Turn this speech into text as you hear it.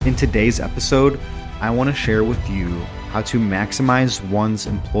In today's episode, I want to share with you how to maximize one's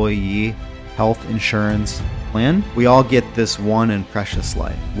employee health insurance plan. We all get this one and precious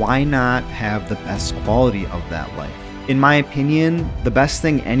life. Why not have the best quality of that life? In my opinion, the best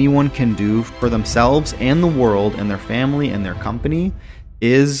thing anyone can do for themselves and the world and their family and their company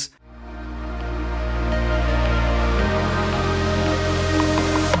is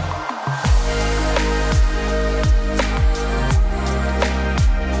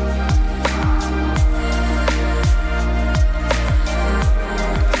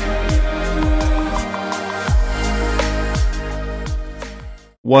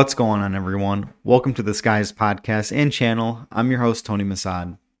What's going on, everyone? Welcome to the Skies podcast and channel. I'm your host, Tony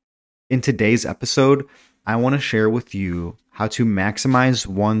Masad. In today's episode, I want to share with you how to maximize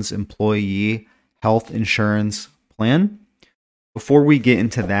one's employee health insurance plan. Before we get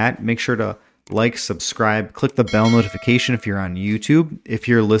into that, make sure to like, subscribe, click the bell notification if you're on YouTube. If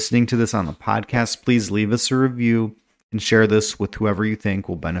you're listening to this on the podcast, please leave us a review and share this with whoever you think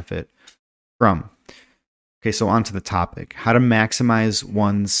will benefit from. Okay, so on to the topic, how to maximize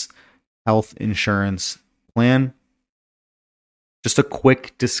one's health insurance plan. Just a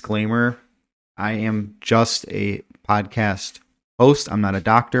quick disclaimer, I am just a podcast host. I'm not a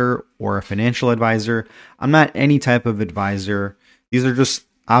doctor or a financial advisor. I'm not any type of advisor. These are just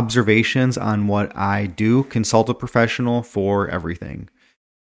observations on what I do. Consult a professional for everything.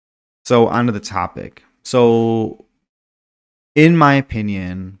 So on to the topic. So in my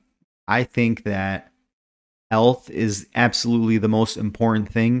opinion, I think that health is absolutely the most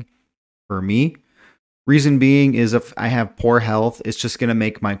important thing for me. Reason being is if I have poor health, it's just going to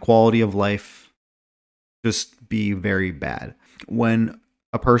make my quality of life just be very bad. When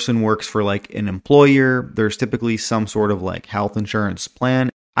a person works for like an employer, there's typically some sort of like health insurance plan.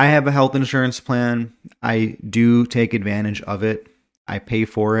 I have a health insurance plan. I do take advantage of it. I pay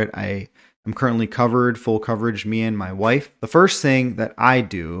for it. I'm currently covered, full coverage, me and my wife. The first thing that I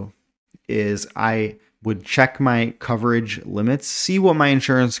do is I would check my coverage limits, see what my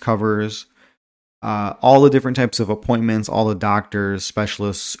insurance covers, all the different types of appointments, all the doctors,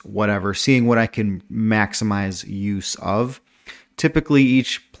 specialists, whatever, seeing what I can maximize use of. Typically,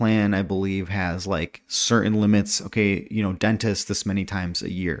 each plan, I believe, has like certain limits. Okay, dentist this many times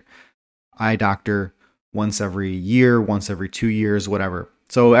a year. Eye doctor once every year, once every 2 years, whatever.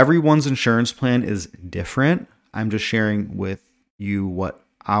 So everyone's insurance plan is different. I'm just sharing with you what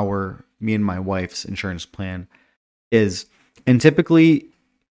me and my wife's insurance plan is. And typically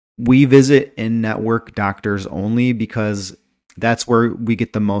we visit in-network doctors only because that's where we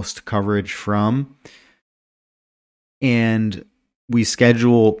get the most coverage from. And we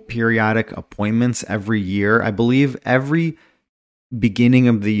schedule periodic appointments every year. I believe every beginning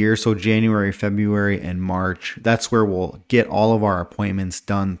of the year, so January, February, and March, that's where we'll get all of our appointments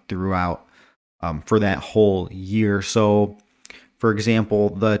done throughout for that whole year. So for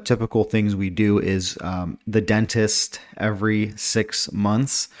example, the typical things we do is the dentist every 6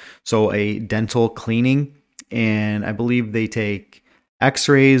 months. So a dental cleaning, and I believe they take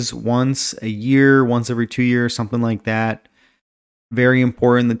x-rays once a year, once every 2 years, something like that. Very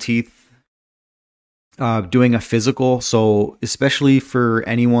important, the teeth. Doing a physical. So especially for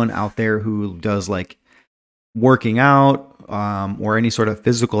anyone out there who does like working out or any sort of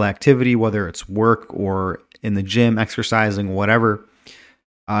physical activity, whether it's work or in the gym, exercising, whatever,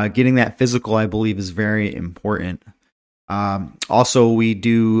 getting that physical, I believe, is very important. Also, we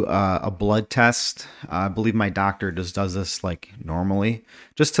do a blood test. I believe my doctor just does this like normally,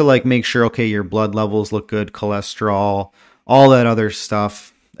 just to like make sure, okay, your blood levels look good, cholesterol, all that other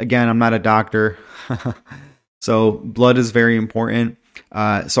stuff. Again, I'm not a doctor, so blood is very important.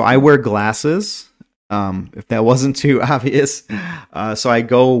 So I wear glasses. If that wasn't too obvious. So I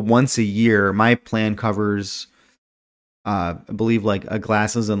go once a year. My plan covers, I believe, like a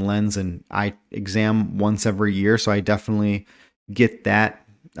glasses and lens and eye exam once every year. So I definitely get that.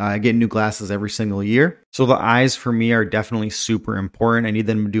 I get new glasses every single year. So the eyes for me are definitely super important. I need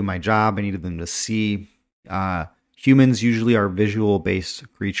them to do my job. I need them to see. Humans usually are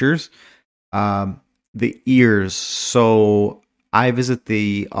visual-based creatures. The ears. So I visit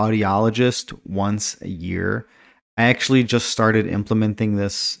the audiologist once a year. I actually just started implementing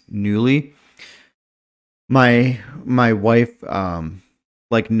this newly. My wife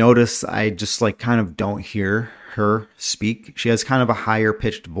noticed I just like kind of don't hear her speak. She has kind of a higher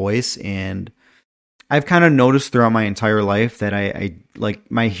pitched voice, and I've kind of noticed throughout my entire life that I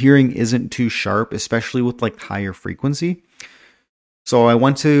like my hearing isn't too sharp, especially with like higher frequency. So I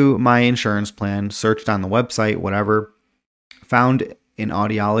went to my insurance plan, searched on the website, whatever, found an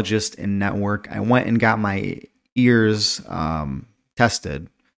audiologist in network. I went and got my ears tested.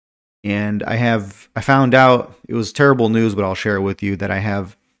 And I found out, it was terrible news, but I'll share it with you, that I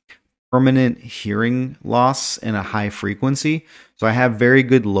have permanent hearing loss in a high frequency. So I have very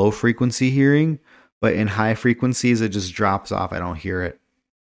good low frequency hearing, but in high frequencies, it just drops off. I don't hear it.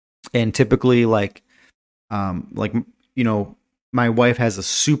 And typically, like, you know, my wife has a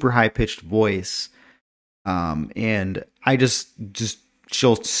super high pitched voice. And I just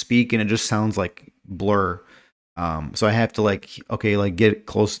she'll speak and it just sounds like blur. So I have to like, okay, like get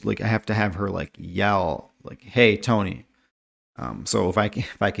close. Like I have to have her like yell like, "Hey, Tony." So if I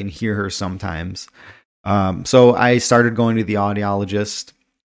can hear her sometimes. So I started going to the audiologist.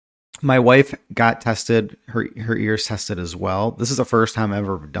 My wife got tested, her ears tested as well. This is the first time I've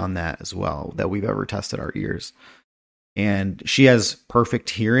ever done that as well, that we've ever tested our ears. And she has perfect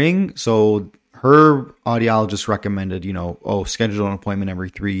hearing. So her audiologist recommended, schedule an appointment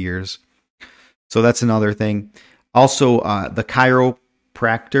every 3 years. So that's another thing. Also, the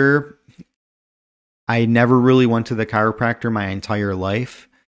chiropractor. I never really went to the chiropractor my entire life.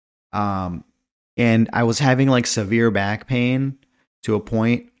 And I was having like severe back pain to a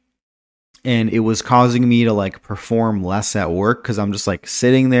point, and it was causing me to like perform less at work because I'm just like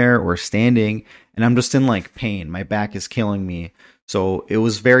sitting there or standing and I'm just in like pain. My back is killing me. So it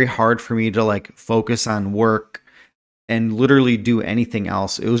was very hard for me to like focus on work and literally do anything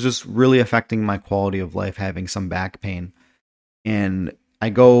else. It was just really affecting my quality of life having some back pain. And I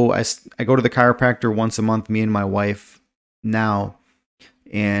go to the chiropractor once a month, me and my wife now,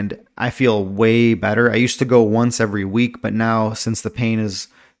 and I feel way better. I used to go once every week, but now since the pain is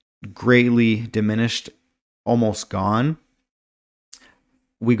greatly diminished, almost gone,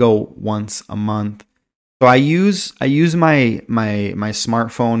 we go once a month. So I use my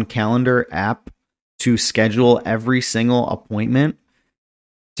smartphone calendar app to schedule every single appointment.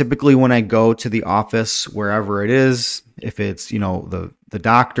 Typically when I go to the office, wherever it is, if it's, the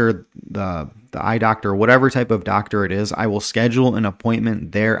doctor, the eye doctor, whatever type of doctor it is, I will schedule an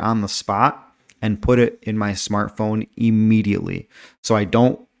appointment there on the spot and put it in my smartphone immediately. So I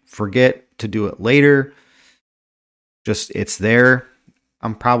don't forget to do it later. Just it's there.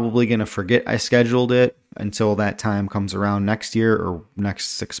 I'm probably going to forget I scheduled it until that time comes around next year or next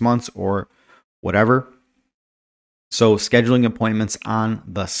 6 months or whatever. So scheduling appointments on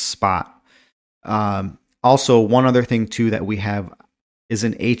the spot. Also, one other thing too that we have is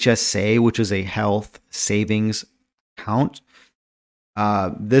an HSA, which is a health savings account.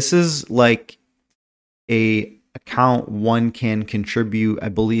 This is like a account one can contribute, I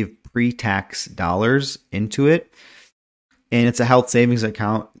believe, pre-tax dollars into it. And it's a health savings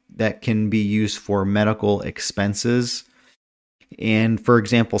account that can be used for medical expenses. And for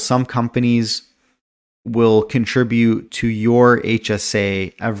example, some companies will contribute to your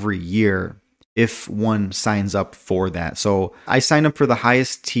HSA every year if one signs up for that. So I signed up for the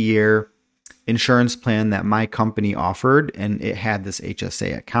highest tier insurance plan that my company offered, and it had this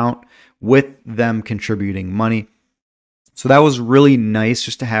HSA account with them contributing money. So that was really nice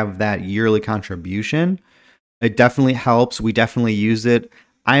just to have that yearly contribution. It definitely helps. We definitely use it.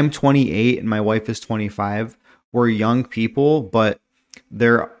 I am 28 and my wife is 25. We're young people, but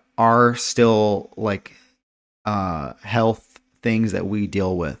there are still like health things that we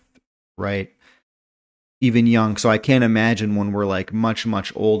deal with, right? Even young. So I can't imagine when we're like much,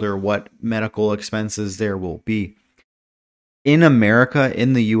 much older what medical expenses there will be. In America,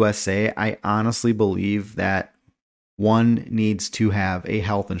 in the USA, I honestly believe that one needs to have a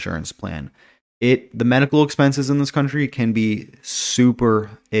health insurance plan. The medical expenses in this country can be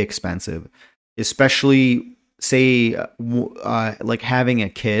super expensive, especially say like having a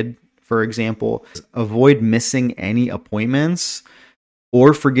kid, for example. Avoid missing any appointments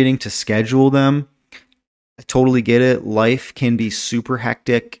or forgetting to schedule them. I totally get it. Life can be super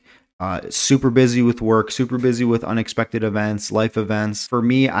hectic, super busy with work, super busy with unexpected events, life events. For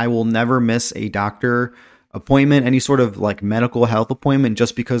me, I will never miss a doctor appointment, any sort of like medical health appointment,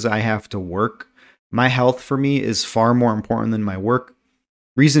 just because I have to work. My health for me is far more important than my work.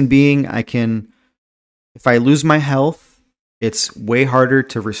 Reason being, if I lose my health, it's way harder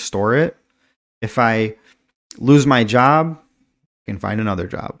to restore it. If I lose my job, I can find another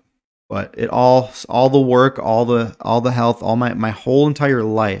job. But all the work, all the health, all my whole entire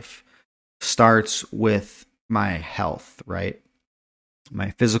life starts with my health, right?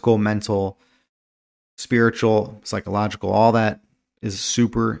 My physical, mental, spiritual, psychological, all that is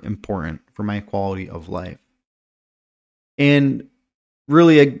super important for my quality of life. And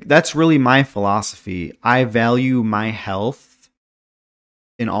really, that's really my philosophy. I value my health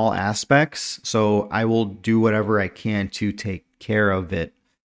in all aspects, so I will do whatever I can to take care of it.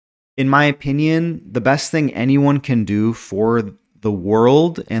 In my opinion, the best thing anyone can do for the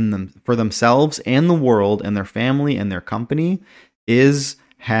world and for themselves and the world and their family and their company is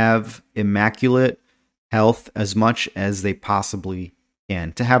have immaculate health as much as they possibly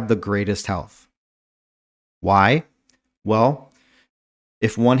can, to have the greatest health. Why? Well,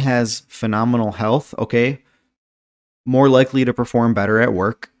 if one has phenomenal health, okay, more likely to perform better at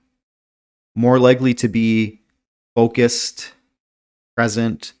work, more likely to be focused,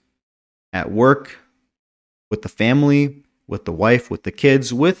 present at work, with the family, with the wife, with the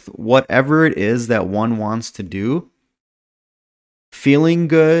kids, with whatever it is that one wants to do. Feeling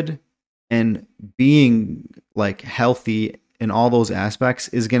good and being like healthy in all those aspects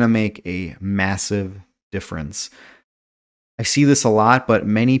is going to make a massive difference. I see this a lot, but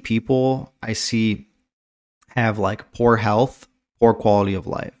many people I see have like poor health, poor quality of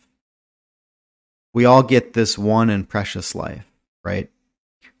life. We all get this one and precious life, right?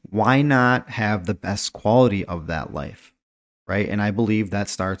 Why not have the best quality of that life, right? And I believe that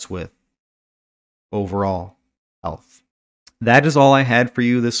starts with overall health. That is all I had for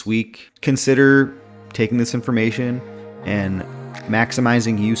you this week. Consider taking this information and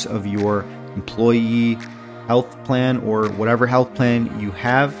maximizing use of your employee health plan or whatever health plan you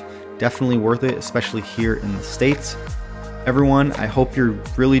have. Definitely worth it, especially here in the States. Everyone, I hope you're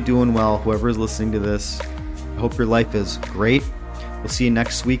really doing well. Whoever is listening to this, I hope your life is great. We'll see you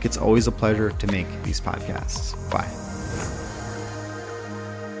next week. It's always a pleasure to make these podcasts. Bye.